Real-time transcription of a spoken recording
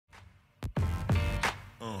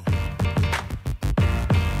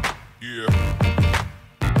Yeah.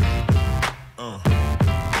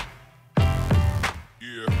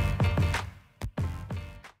 Yeah.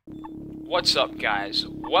 What's up, guys?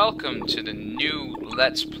 Welcome to the new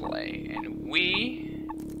Let's Play, and we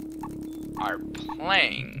are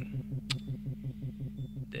playing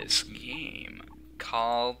this game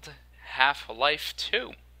called Half-Life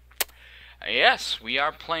 2. Yes, we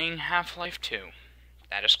are playing Half-Life 2.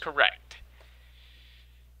 That is correct.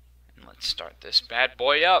 And let's start this bad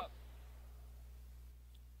boy up.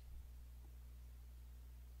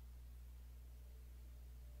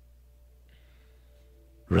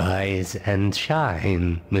 Rise and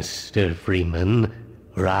shine, Mr. Freeman.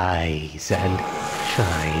 Rise and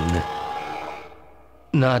shine.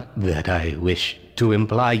 Not that I wish to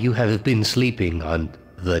imply you have been sleeping on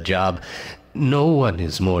the job. No one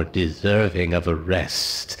is more deserving of a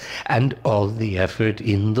rest, and all the effort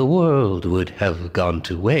in the world would have gone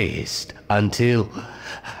to waste until...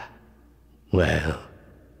 Well,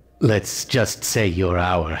 let's just say your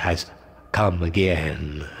hour has come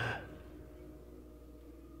again.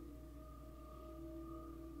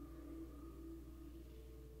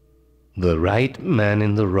 The right man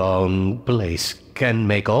in the wrong place can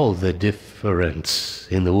make all the difference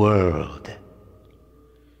in the world.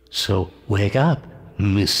 So wake up,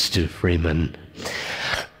 Mr. Freeman.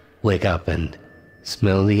 Wake up and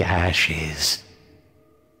smell the ashes.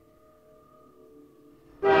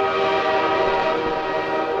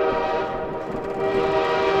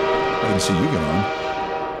 I didn't see you get on.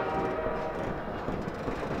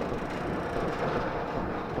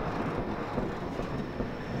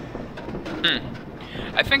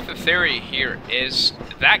 I think the theory here is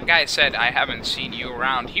that guy said, "I haven't seen you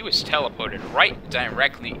around." He was teleported right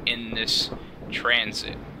directly in this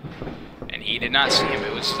transit. And he did not see him.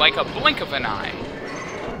 It was like a blink of an eye.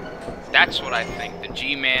 That's what I think. The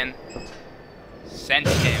G-Man sent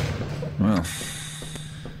him. Well,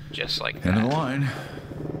 Just like end of the that. line.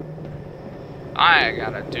 I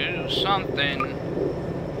gotta do something.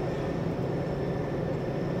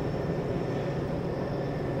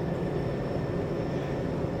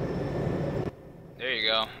 There you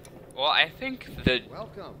go. Well, I think the...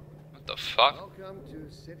 Welcome. What the fuck? Welcome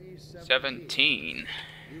to City 17.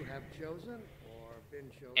 You have chosen or been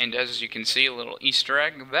chosen. And as you can see, a little Easter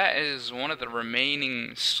egg. That is one of the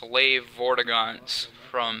remaining slave Vortigaunts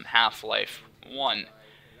from Half-Life 1. You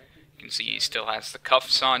can see he still has the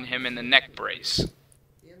cuffs on him and the neck brace.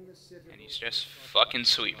 And he's just fucking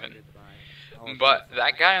sweeping. But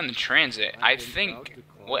that guy on the transit, I think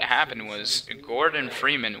what happened was Gordon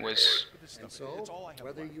Freeman was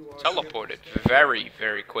teleported very,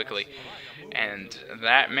 very quickly. And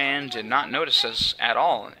that man did not notice us at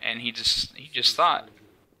all. And he just thought,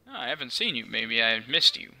 "Oh, I haven't seen you. Maybe I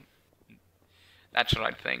missed you." That's what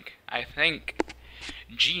I think. I think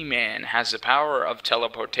G-Man has the power of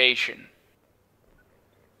teleportation.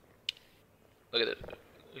 Look at it.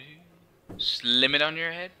 Slim it on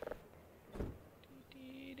your head.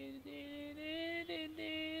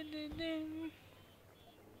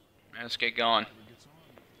 Let's get going.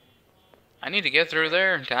 I need to get through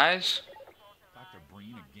there, guys. Dr.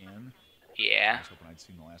 Breen again? I Yeah. was hoping I'd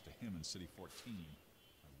seen the last of him in City 14. I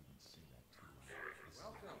would even say that too.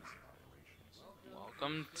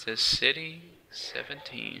 Welcome to City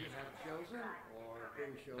 17.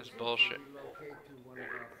 That's bullshit.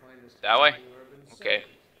 That way? Okay.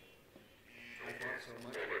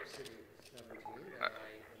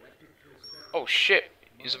 Oh shit,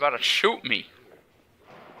 he's about to shoot me.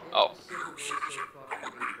 Oh.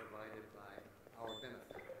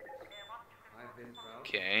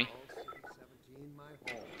 Okay.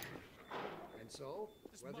 And so,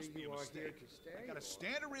 This whether must be a you are here mistake. to stay I got a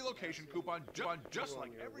standard relocation coupon just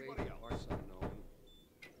like everybody else.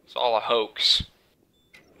 It's all a hoax.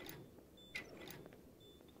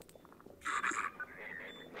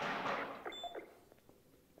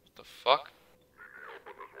 What the fuck?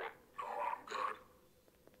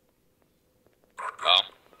 Oh.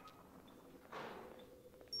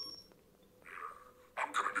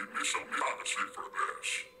 I'm gonna need me some honesty for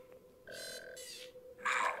this.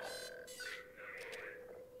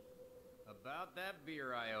 About that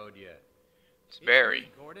beer I owed you. It's Barry.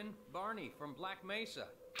 Gordon, Barney from Black Mesa.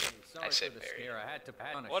 I Sorry said for the Barry. scare. I had to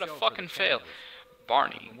put on What a show for fucking the fail. cameras.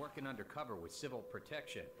 Barney. I'm working undercover with civil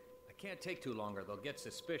protection. I can't take too long or they'll get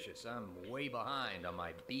suspicious. I'm way behind on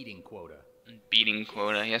my beating quota. Beating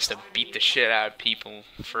quota. He has to beat the shit out of people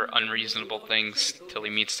for unreasonable things till he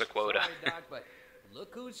meets the quota. Sorry, Doc, but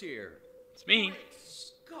look who's here. It's me.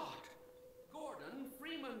 Scott! Gordon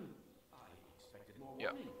Freeman! I expected more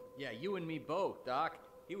Yep. warning. Yeah, you and me both, Doc.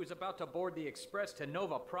 He was about to board the express to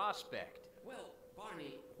Nova Prospect. Well,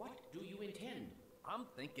 Barney, what do you intend? I'm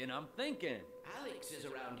thinking. Alex is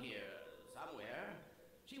around here somewhere.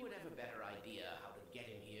 She would have a better idea how to get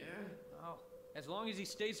him here. Oh, as long as he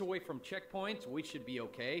stays away from checkpoints, we should be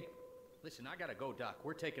okay. Listen, I gotta go, Doc.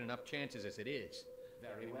 We're taking enough chances as it is.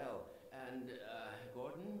 Very well. And,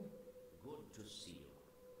 Gordon, good to see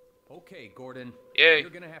you. Okay, Gordon. Yay. You're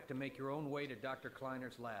gonna have to make your own way to Dr.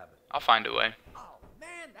 Kleiner's lab. I'll find a way. Oh,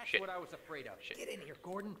 man, that's Shit. what I was afraid of. Shit. Get in here,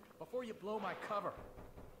 Gordon, before you blow my cover.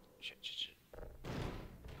 Shit.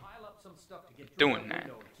 Pile up some stuff to get Doing through that.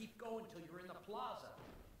 window and keep going till you're in the plaza.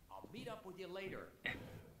 I'll meet up with you later.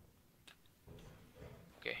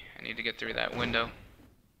 Okay, I need to get through that window.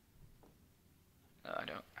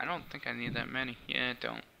 I don't think I need that many. Yeah, I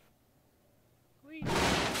don't. Whee.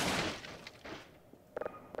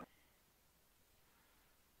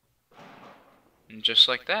 And just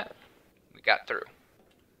like that, we got through.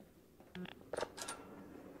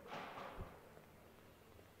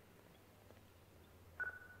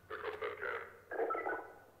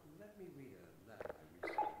 Let me read a letter I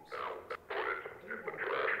received.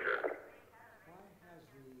 Why has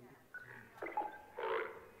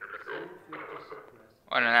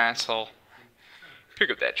What an asshole. Pick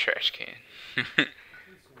up that trash can.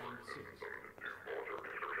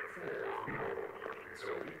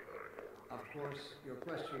 Of course, your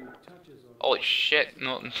question touches on Holy shit,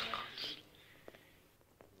 no. all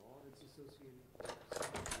its associated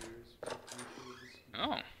years with mutual dispute.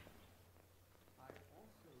 Oh, I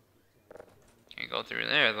also detect can't go through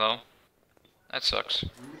there though. That sucks. do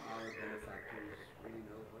our benefactors really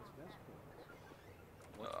know what's best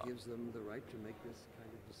for us? What gives them the right to make this kind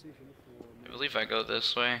of decision for I believe I go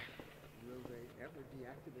this way. Will they ever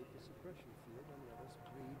deactivate the suppression field and let us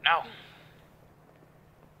breed? No.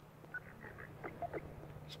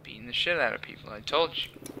 It's beating the shit out of people, I told you.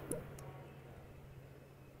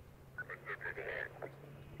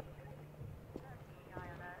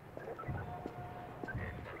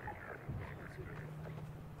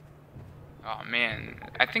 Oh man,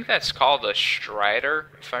 I think that's called a Strider,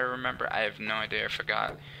 if I remember. I have no idea, I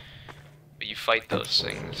forgot. But you fight those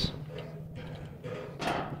things.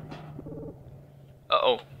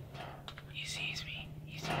 Uh-oh. He sees me.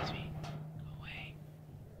 He sees me. Go away.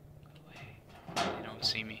 Go away. They don't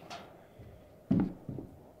see me.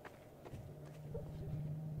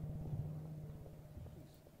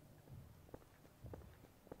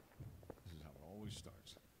 This is how it always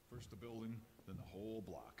starts. First the building, then the whole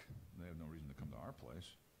block. They have no reason to come to our place.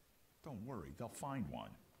 Don't worry, they'll find one.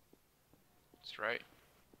 That's right.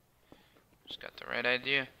 Just got the right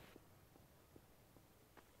idea.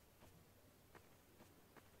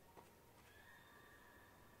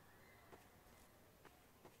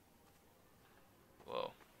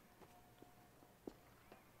 Whoa.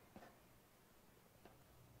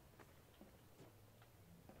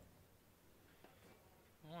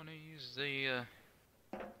 I want to use the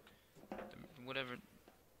whatever.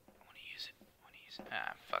 I want to use it. I want to use it.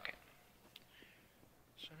 Ah, fuck it.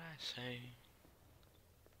 Should I say?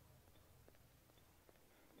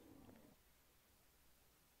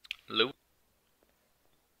 Lou.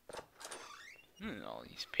 All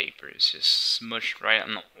these papers just smushed right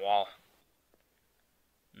on the wall.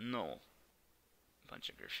 No. Bunch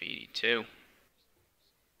of graffiti too.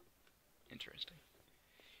 Interesting.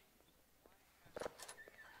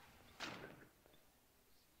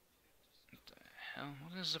 What the hell?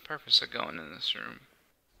 What is the purpose of going in this room?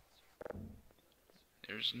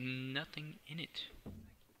 There's nothing in it.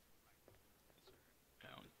 I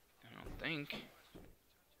don't think.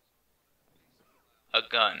 A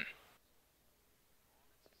gun.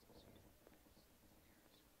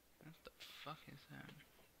 What the fuck is that?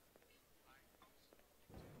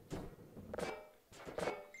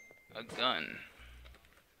 A gun.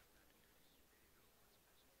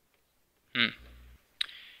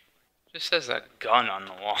 Just says a gun on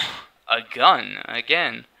the wall. A gun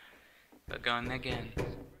again. A gun again.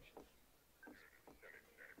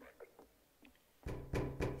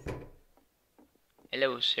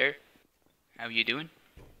 Hello, sir. How you doing?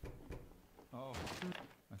 Oh,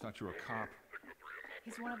 I thought you were a cop.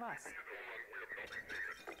 He's one of us.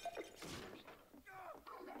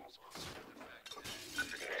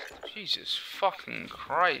 Jesus fucking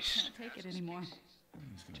Christ. Can't take it anymore.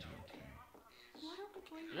 He's gonna be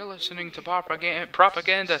okay. You're listening to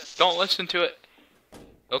propaganda. Don't listen to it.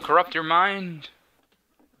 It'll corrupt your mind.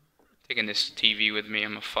 Taking this TV with me,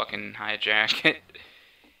 I'm a fucking hijack it.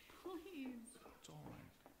 Please. It's all right.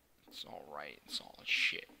 It's alright. It's all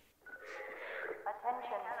shit.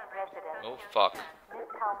 Attention, residents. Oh fuck.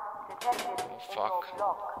 Miscount detected Oh in fuck. your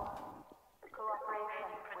block. Cooperation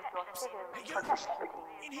with your civil protection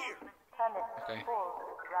team. Turn it Okay. full,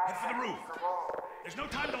 Head for the roof. the wall. There's no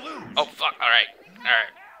time to lose. Oh, fuck. Alright.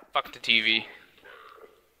 Alright. Fuck the TV.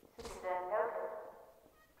 Citizen notice.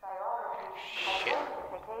 Priority Shit.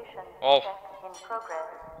 identification Oh. check in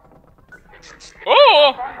progress.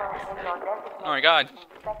 Oh! Assemble in your designated Oh my god.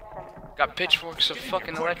 section. Got pitchforks of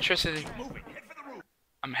fucking electricity. Moving. Head for the roof.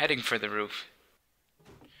 I'm heading for the roof.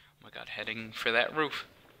 Oh my god, heading for that roof.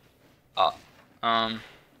 Oh.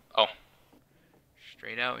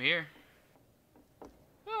 Straight out here.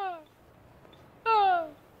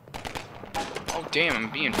 Oh damn, I'm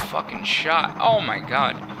being fucking shot. Oh my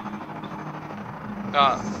god.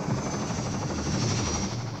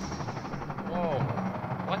 Whoa.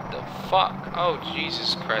 What the fuck? Oh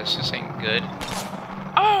Jesus Christ, this ain't good.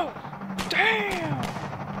 Oh! Damn!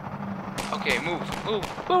 Okay, move.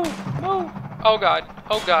 Oh god.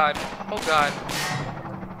 Oh god. Oh god.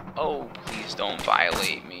 Oh, please don't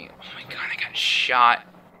violate me. Oh my god, I got shot.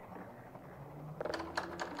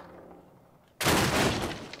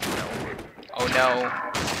 Oh no.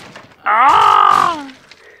 Ah!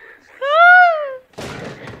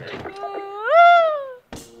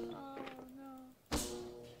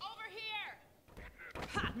 Over here!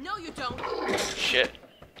 Ha! No, you don't! Shit.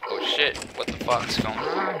 Oh shit. What the fuck's going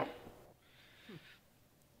on?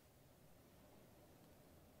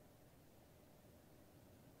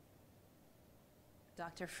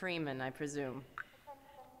 Dr. Freeman, I presume.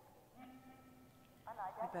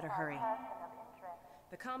 We better hurry.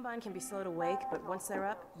 The Combine can be slow to wake, but once they're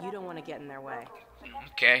up, you don't want to get in their way.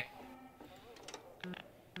 Okay.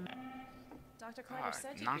 Dr. Kleiner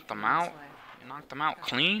said you Knocked could them come this out. way. You knocked them out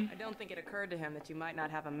clean? I don't think it occurred to him that you might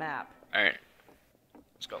not have a map. Alright.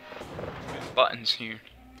 Let's go. Buttons here.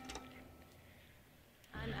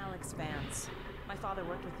 I'm Alex Vance. My father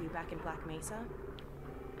worked with you back in Black Mesa.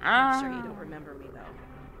 Ah. I'm sure you don't remember me, though.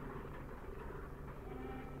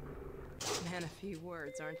 Man, a few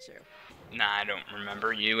words, aren't you? Nah, I don't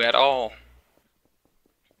remember you at all.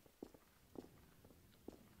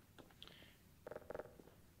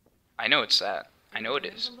 I know it's that. I know it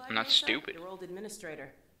is. I'm not stupid. Your old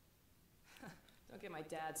administrator. Don't get my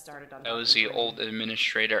dad started on That was the old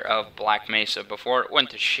administrator of Black Mesa before it went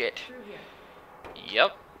to shit. Through here.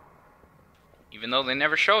 Yep. Even though they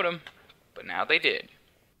never showed him, but now they did.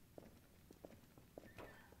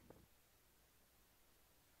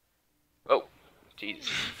 Oh, jeez.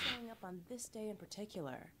 Showing up on this day in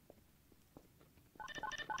particular.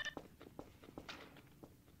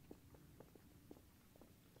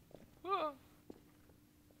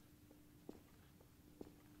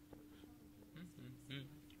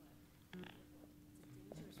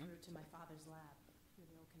 Dangerous route to my father's lab through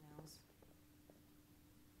the old canals.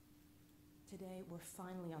 Today, we're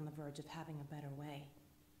finally on the verge of having a better way.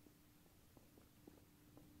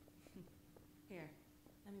 Here,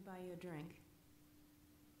 let me buy you a drink.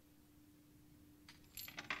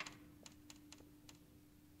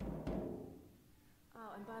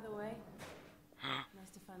 Oh, and by the way, nice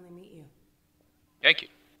to finally meet you. Thank you.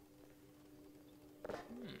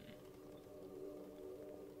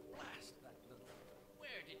 Where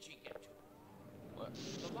did she get to? What?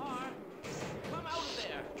 Lamar, come out of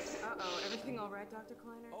there! Uh-oh, everything all right, Dr.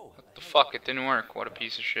 Kleiner? Oh, What the fuck? It didn't work. What a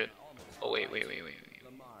piece of shit. Oh, wait.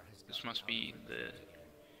 This must be the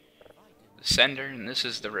sender, and this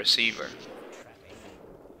is the receiver.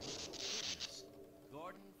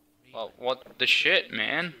 Well, what the shit,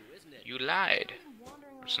 man? You lied.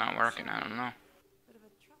 It's not working, I don't know. Bit of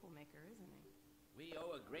a troublemaker, isn't he? we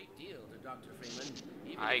owe a great deal to Dr. Freeman,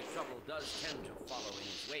 even I- if trouble does tend to follow in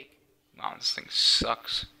his wake. Wow, this thing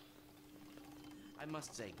sucks. I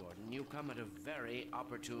must say, Gordon, you come at a very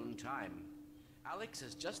opportune time. Alex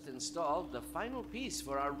has just installed the final piece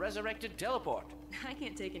for our resurrected teleport. I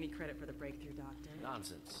can't take any credit for the breakthrough, Doctor.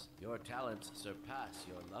 Nonsense. Your talents surpass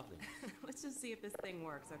your loveliness. Let's just see if this thing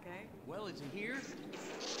works, okay? Well, is it here?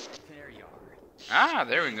 There you are. Ah,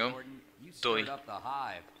 there we go. Gordon, you Doy. stirred up the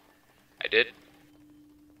hive. I did.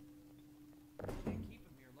 Can't keep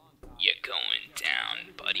him here long, Doc. You're going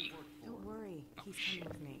down, buddy. Don't worry, he's coming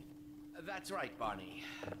with me. That's right, Barney.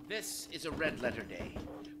 This is a red letter day.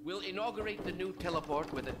 We'll inaugurate the new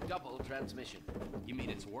teleport with a double transmission. You mean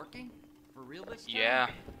it's working? For real this time? Yeah.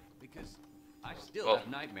 Because I still Well- have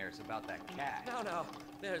nightmares about that cat. No.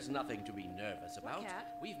 There's nothing to be nervous about.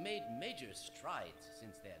 cat? We've made major strides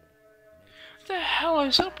since then. What the hell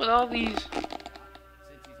is up with all these? Since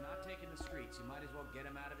he's not taking the streets, you might as well get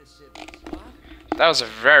him out of his civvies. That was a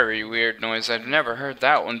very weird noise. I've never heard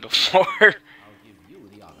that one before. I'll give you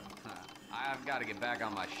the honor. I've got to get back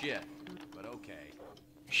on my shit, but okay.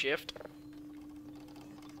 Shift.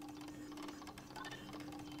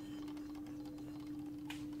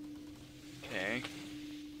 Okay.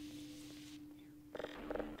 Get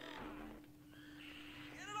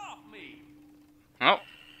it off me! Oh,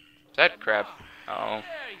 that crap. Oh.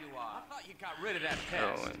 There you are. I thought you got rid of that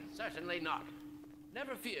pest. Certainly not.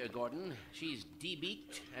 Never fear, Gordon. She's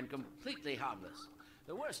debeaked and completely harmless.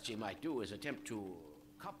 The worst she might do is attempt to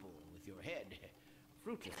couple with your head.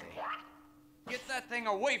 Fruitlessly. Get that thing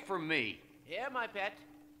away from me! Here, my pet.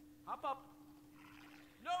 Hop up.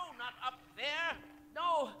 No, not up there.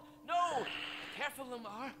 No, no. Careful,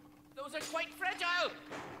 Lamar. Those are quite fragile.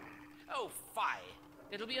 Oh, fie.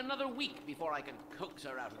 It'll be another week before I can coax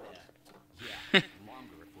her out of there. Yeah,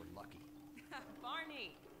 longer if we're lucky.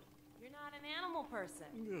 Barney, you're not an animal person.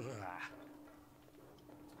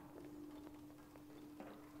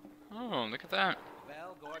 Oh, look at that.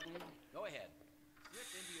 Well, Gordon, go ahead. Slip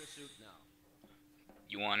into your suit now.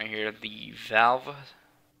 You want to hear the valve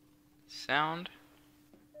sound?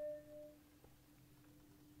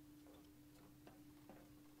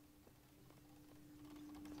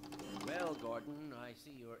 Well, Gordon, I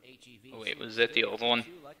see your HEV. Oh, wait, was that the old one?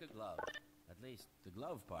 You like a glove. At least the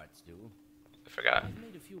glove parts do. I forgot. I've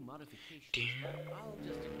made a few modifications, but I'll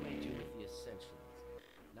just acquaint you with the essentials.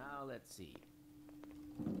 Now let's see.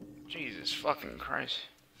 Jesus fucking Christ.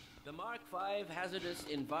 The Mark V hazardous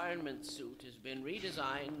environment suit has been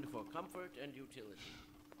redesigned for comfort and utility.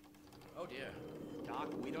 Oh dear. Doc,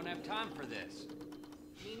 we don't have time for this.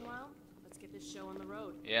 Meanwhile, let's get this show on the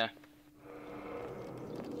road. Yeah.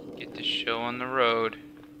 Get this show on the road.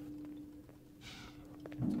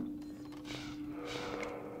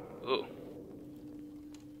 Ooh.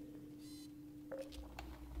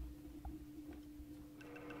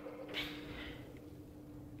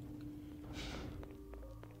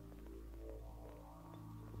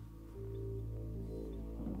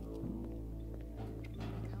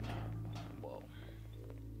 Whoa.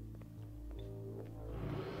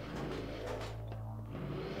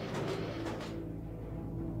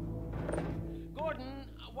 Gordon,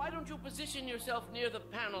 why don't you position yourself near the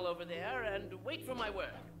panel over there and wait for my word?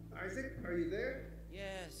 Isaac, are you there?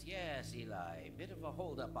 Yes, yes, Eli. Bit of a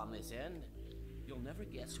holdup on this end. You'll never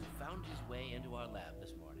guess who found his way into our lab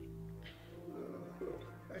this morning.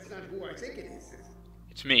 That's not who I think it is.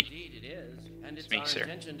 It's me. Indeed it is. And it's me, our sir.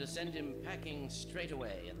 intention to send him packing straight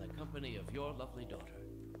away in the company of your lovely daughter.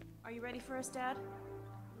 Are you ready for us, Dad?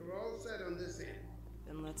 We're all set on this end.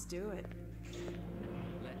 Then let's do it.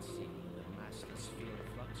 Let's see. The massless field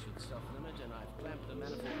flux should self-limit, and I've clamped the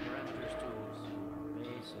manifold parameters to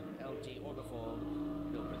base and LT orbifold.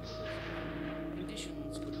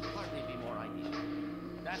 Conditions could hardly be more ideal.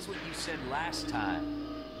 That's what you said last time.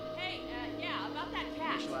 Hey, yeah, about that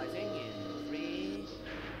cat. Initializing in 3,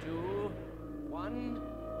 2, 1.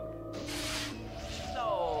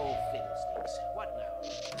 No fiddlesticks. What now?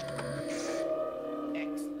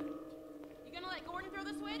 Excellent. You gonna let Gordon throw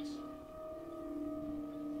the switch?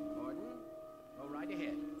 Gordon, go right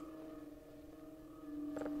ahead.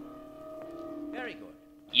 Very good.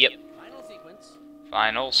 Yep. Final sequence.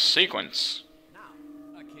 Final sequence. Now.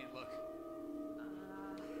 I can't look.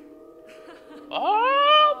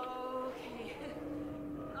 Oh! Okay.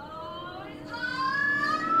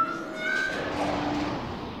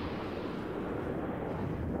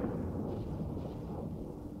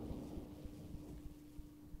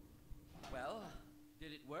 Well,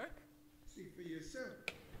 did it work? See for yourself.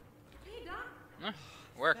 Hey, Doc.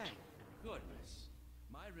 Worked. Thank goodness.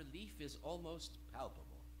 My relief is almost palpable.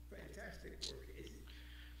 Fantastic work, isn't it?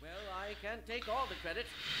 Well, I can't take all the credit.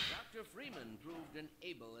 Dr. Freeman proved an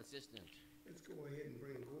able assistant. Let's go ahead and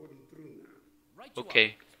bring Gordon through now. Right you Okay.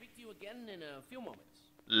 are. Speak to you again in a few moments.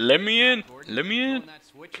 Let me in. Gordon, Let me in. throwing that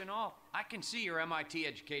switch and all. I can see your MIT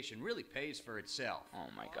education really pays for itself. Oh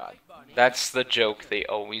my god. That's the joke they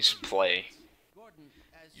always play. Gordon,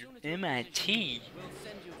 as soon as MIT. we'll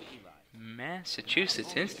send you to Eli.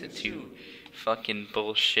 Massachusetts Institute. Fucking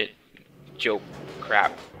bullshit joke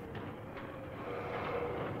crap.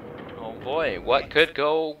 Oh boy, what could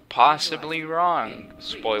go possibly wrong?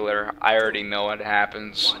 Spoiler, I already know what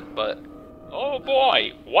happens, but oh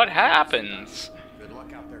boy, what happens? Good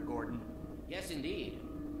luck out there, Gordon. Yes, indeed.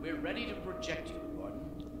 We're ready to project you, Gordon.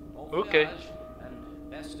 Bon Okay. voyage, and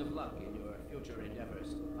best of luck in your future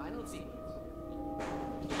endeavors. Final sequence.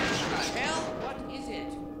 What the hell? What is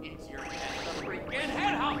it? It's your head, the freaking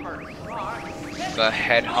head humper. The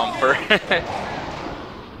head humper. There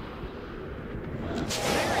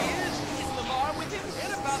he is. It's Lamar with him.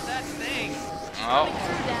 Forget about that thing. Oh.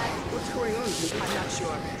 What's going on? I'm not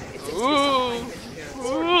sure. Ooh.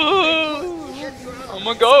 Ooh. Oh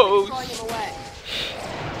my god. Calling him away.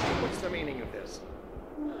 What's the meaning of this?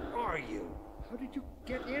 Who are you? How did you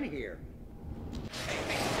get in here? Hey,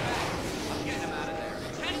 back. I'm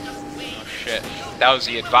shit. That was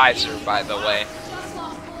the advisor, by the way.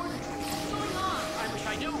 I wish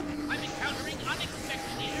I knew. I'm encountering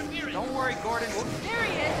unexpected interference. Don't worry, Gordon. There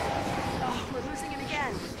he is! Oh, we're losing it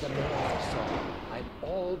again. The man I saw, I'm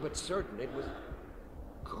all but certain it was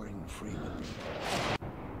Gordon Freeman.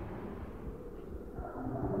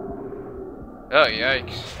 Oh,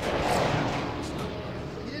 yikes.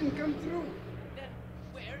 He didn't come through. Then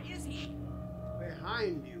where is he?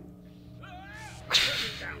 Behind you.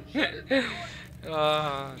 Get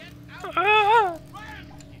out! Get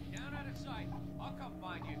down out of sight. I'll come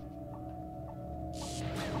find you.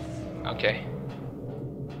 Okay.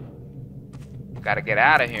 Gotta get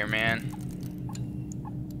out of here, man.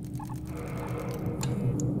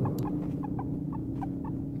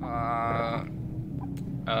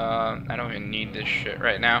 I don't even need this shit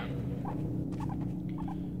right now.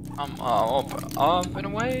 I'm up and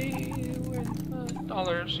away where the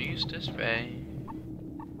dollars used to pay.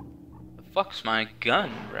 The fuck's my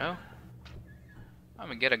gun, bro? I'm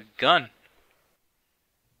gonna get a gun.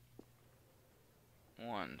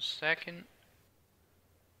 1 second.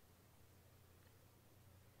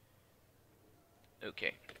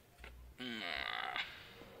 Okay.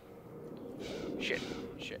 Shit.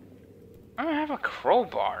 I don't have a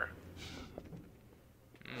crowbar.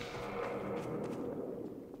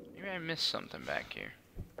 Maybe I missed something back here.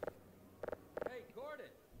 Hey, Gordon.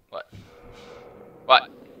 What?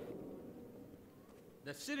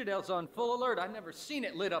 The Citadel's on full alert. I've never seen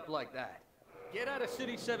it lit up like that. Get out of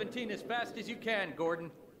City 17 as fast as you can,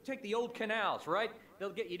 Gordon. Take the old canals, right? They'll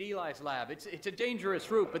get you to Eli's lab. It's a dangerous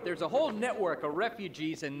route, but there's a whole network of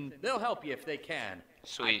refugees, and they'll help you if they can.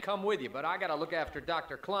 Sweet. I'd come with you, but I gotta look after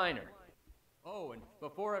Dr. Kleiner. Oh, and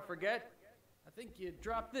before I forget, I think you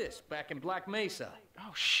dropped this back in Black Mesa.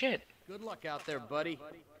 Oh, shit. Good luck out there, buddy.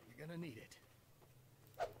 You're gonna need it.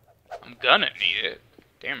 I'm gonna need it.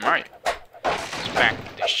 Damn right. It's back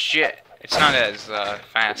to shit. It's not as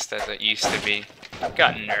fast as it used to be.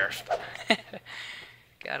 Got nerfed.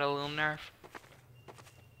 Got a little nerf.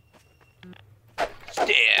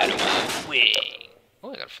 Stay out of my way.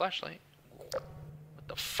 Oh, I got a flashlight. What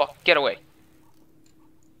the fuck? Get away.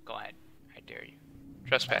 Go ahead. I dare you.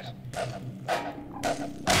 Trespass.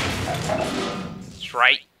 That's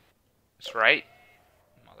right. That's right.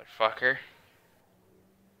 Motherfucker.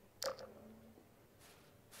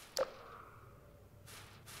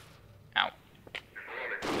 Ow.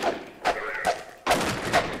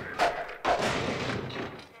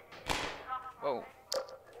 Whoa.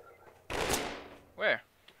 Where?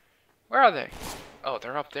 Where are they? Oh,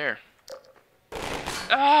 they're up there.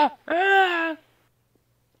 Ah! Ah!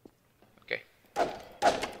 Okay.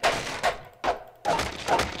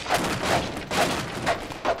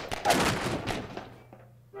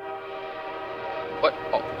 What?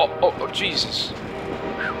 Oh, Jesus.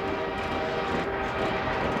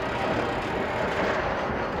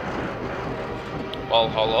 Well,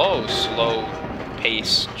 hello, slow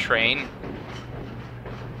pace train.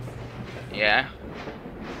 Yeah.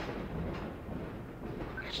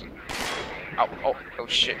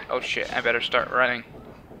 Oh shit, I better start running.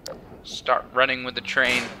 Start running with the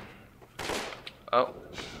train. Oh,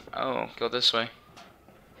 go this way.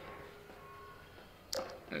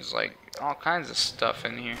 There's like all kinds of stuff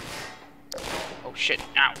in here. Oh shit,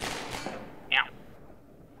 ow.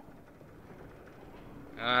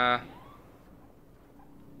 I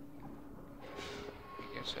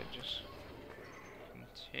guess I just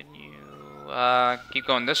continue, keep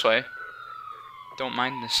going this way. Don't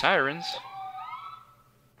mind the sirens.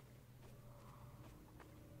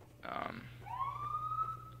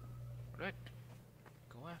 Where did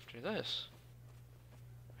I go after this?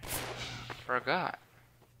 I forgot.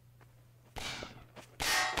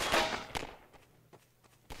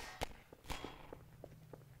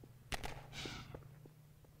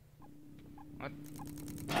 What?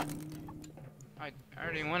 I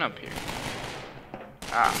already went up here.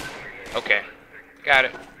 Ah, okay. Got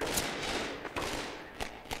it.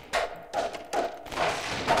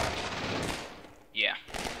 Yeah.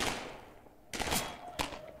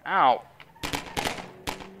 Ow.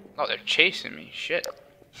 Oh, they're chasing me. Shit.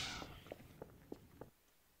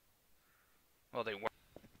 Well, they weren't.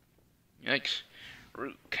 Yikes.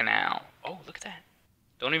 Root canal. Oh, look at that.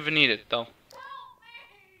 Don't even need it, though.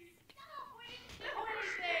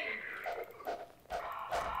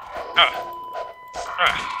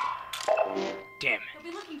 Damn it.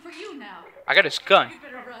 They'll be looking for you now. I got his gun. You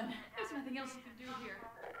better run. There's nothing else you can do here.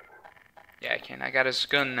 Yeah, I can. I got his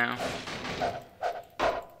gun now.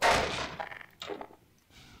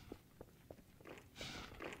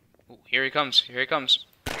 Ooh, here he comes. Here he comes.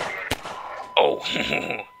 Oh.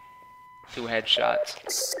 2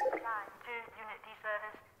 headshots.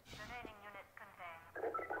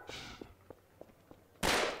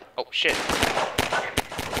 Oh, shit.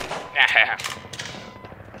 Ah.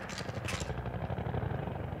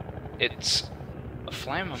 It's a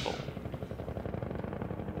flammable.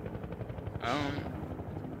 I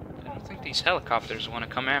don't think these helicopters want to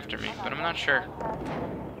come after me, but I'm not sure.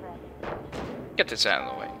 Get this out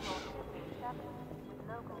of the way.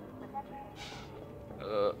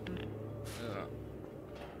 Oh,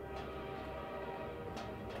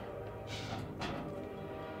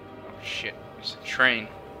 shit. There's a train.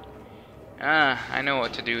 I know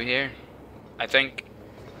what to do here. I think.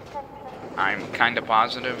 I'm kind of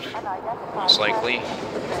positive. Most likely.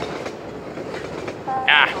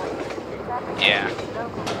 Ah! Yeah.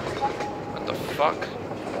 What the fuck?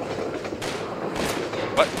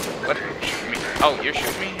 What? What? Shoot me. Oh, you're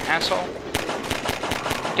shooting me, asshole?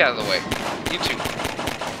 Get out of the way. You too.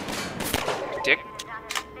 Dick.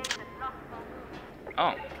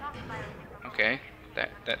 Oh. Okay.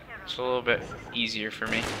 That's a little bit easier for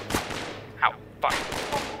me. Ow. Fuck.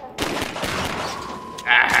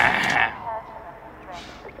 Ah!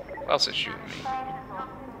 Who else is shooting me?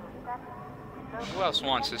 Who else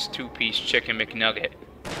wants this two-piece chicken McNugget?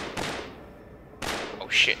 Oh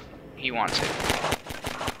shit. He wants it.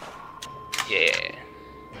 Yeah.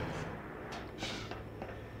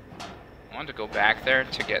 I want to go back there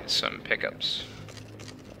to get some pickups.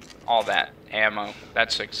 All that ammo.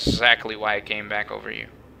 That's exactly why I came back over you.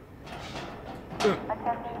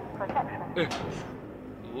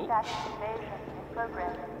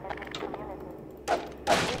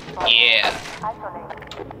 Yeah.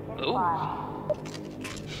 Ooh.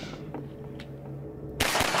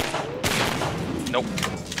 Nope.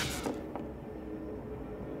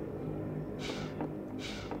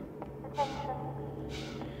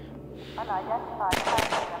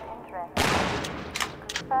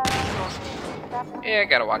 Yeah, I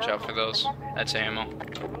gotta watch out for those. That's ammo.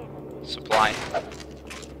 Supply.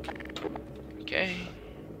 Okay.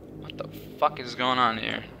 What the fuck is going on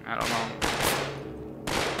here? I don't know.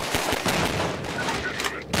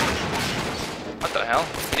 What the hell?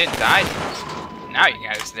 You didn't die? Now you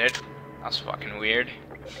guys did. That was fucking weird.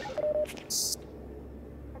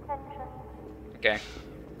 Okay.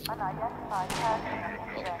 Oh.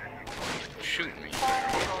 Shoot me.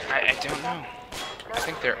 I don't know. I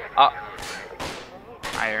think they're up.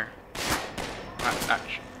 Higher. Not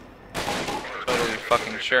totally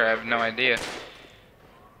fucking sure. I have no idea.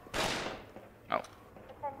 Oh.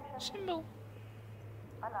 Symbol.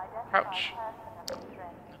 Crouch.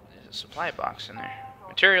 There's a supply box in there.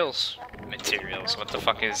 Materials. Materials. What the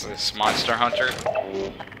fuck is this? Monster Hunter?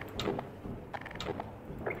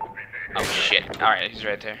 Oh shit. Alright, he's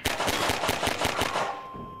right there.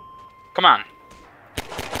 Come on.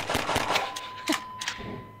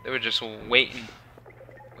 They were just waiting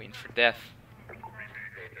for death.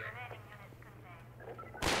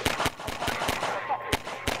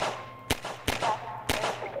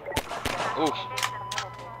 Ooh.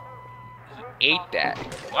 He ate that.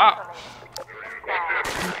 Wow.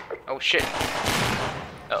 Oh shit.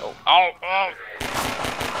 Uh-oh. Oh, oh.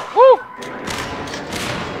 Woo!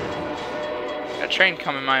 Got a train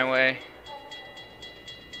coming my way.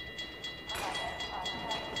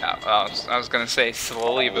 Oh, I was gonna say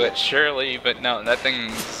slowly but surely, but no, that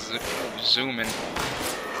thing's zooming.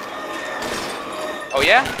 Oh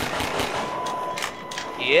yeah?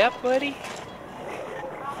 Yeah, buddy?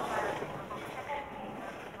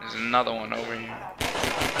 There's another one over here.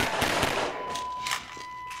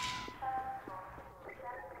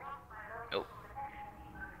 Oh.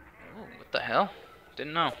 Oh, what the hell?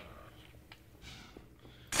 Didn't know.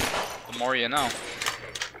 The more you know.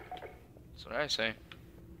 That's what I say.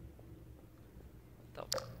 The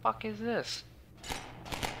fuck is this?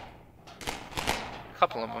 A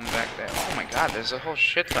couple of them back there. Oh my god, there's a whole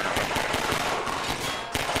shit ton of them.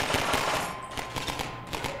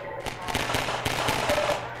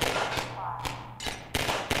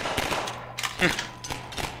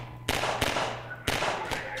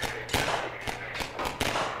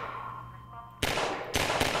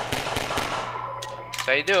 That's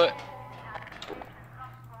how you do it.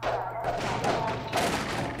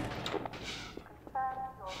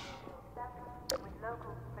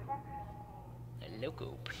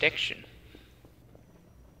 Local protection.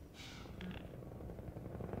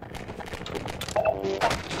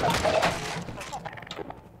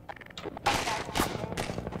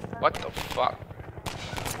 What the fuck?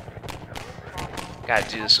 Gotta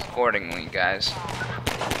do this accordingly, guys.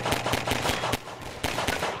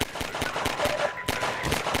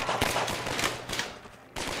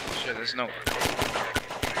 Sure, there's no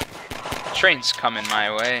train's coming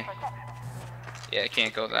my way. Yeah, I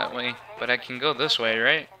can't go that way, but I can go this way,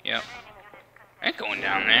 right? Yep. I ain't going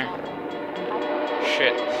down there.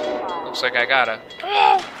 Shit. Looks like I gotta.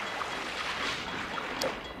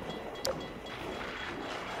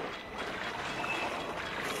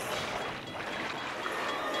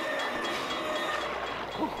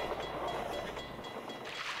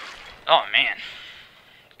 Oh man.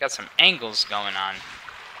 Got some angles going on.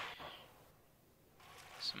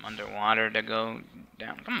 Some underwater to go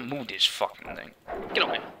down. Come on, move this fucking thing. Get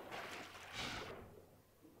away.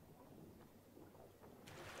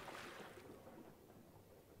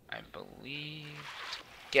 I believe.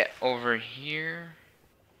 Get over here.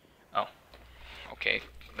 Oh. Okay.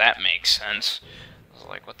 That makes sense. I was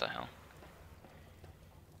like, what the hell?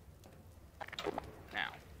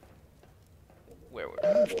 Now. Where were we?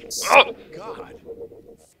 Oh! God.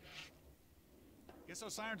 Guess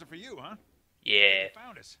those sirens are for you, huh? Yeah. You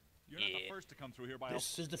found us. You're not the first to come through here by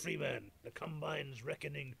This is the Freeman. The Combine's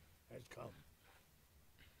reckoning has come.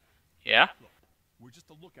 Yeah? Look, we're just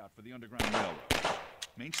a lookout for the Underground Railroad.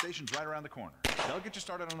 Main station's right around the corner. They'll get you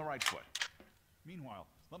started on the right foot. Meanwhile,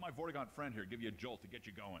 let my Vortigaunt friend here give you a jolt to get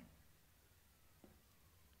you going.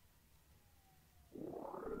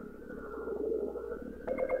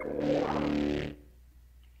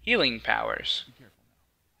 Healing powers. Be careful now.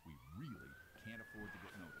 We really can't afford to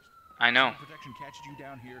get noticed. I know. If protection catches you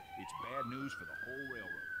down here, it's bad news for the whole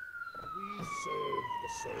railroad. We serve the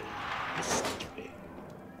same mystery.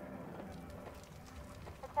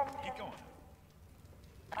 Keep going.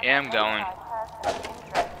 Yeah, I'm going.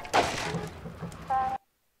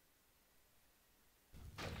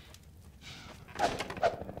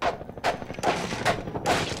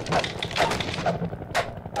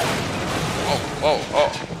 Oh,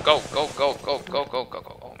 go.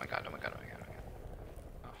 Oh my god.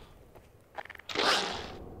 Oh.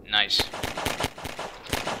 Nice.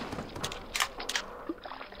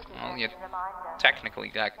 Well, you technically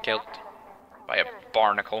got killed by a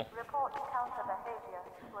barnacle.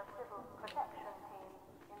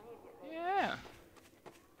 Yeah.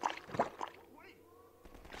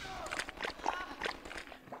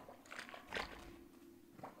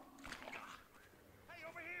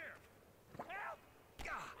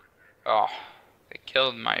 Oh, they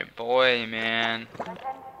killed my boy, man.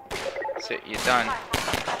 That's it, you're done.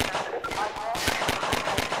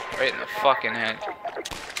 Right in the fucking head.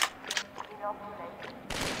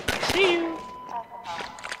 See you.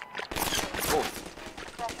 Oh,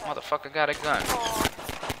 motherfucker got a gun.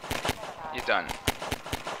 You're done.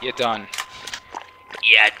 You're done.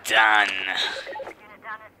 You're done.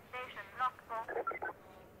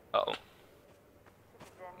 Uh-oh.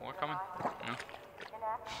 More coming? No?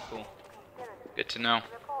 Cool. Good to know.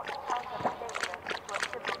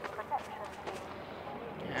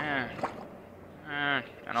 Yeah.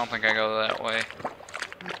 I don't think I go that way.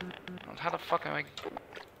 How the fuck am I...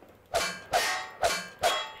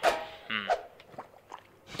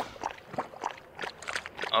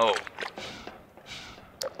 Oh.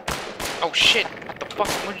 Oh shit! What the fuck?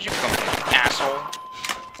 Where did you come from, asshole?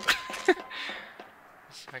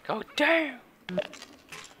 It's like, oh damn!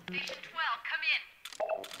 Station 12, come in.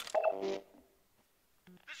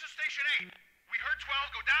 This is Station 8. We heard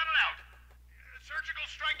 12 go down and out. Surgical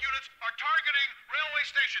strike units are targeting railway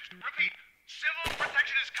stations. Repeat, civil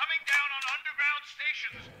protection is coming down on underground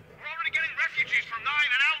stations. We're already getting refugees from 9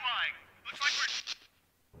 and outlying. Looks like we're...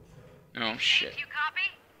 Oh shit. You copy?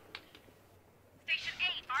 Station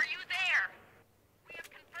 8, are you there? We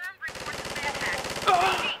have confirmed reports of manhacks.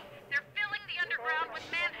 They're filling the underground with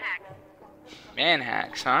manhacks.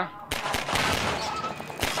 Manhacks, huh?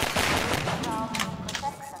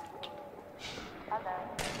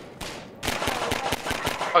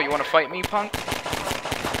 Oh, you want to fight me, punk?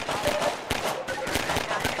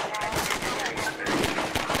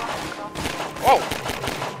 Whoa!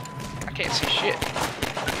 I can't see shit.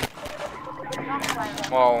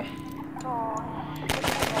 Whoa.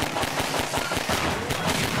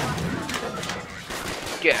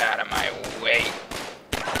 Get out of my way.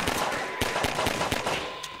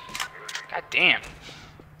 God damn.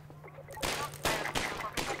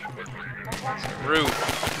 That's rude.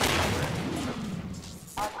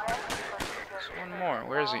 There's one more.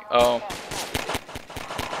 Where is he? Oh.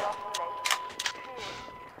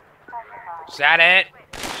 Is that it?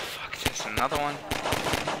 Fuck this. Another one.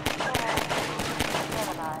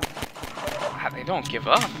 Wow, they don't give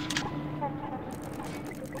up.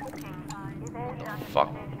 Fuck.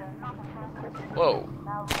 Whoa.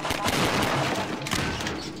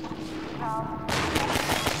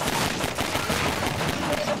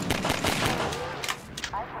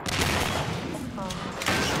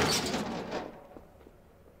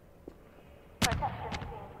 Protection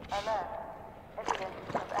team alert. Evidence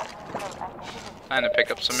of anti-activity. Time to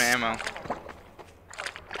pick up some ammo.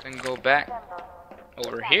 Then go back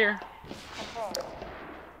over here.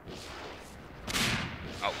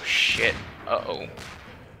 Oh shit. Uh-oh.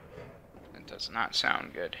 That does not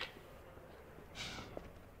sound good.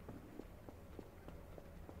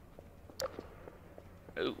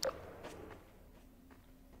 Oh.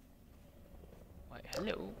 Why,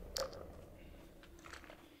 hello.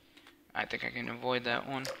 I think I can avoid that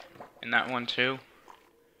one. And that one too.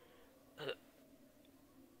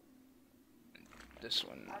 This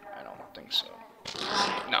one, I don't think so.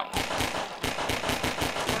 No.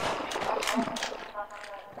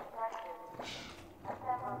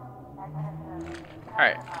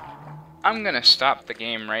 Alright. I'm gonna stop the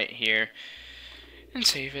game right here and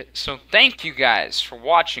save it. So thank you guys for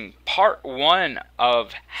watching part 1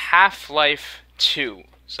 of Half-Life 2.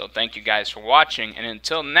 So thank you guys for watching, and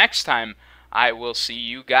until next time, I will see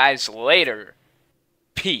you guys later.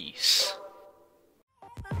 Peace.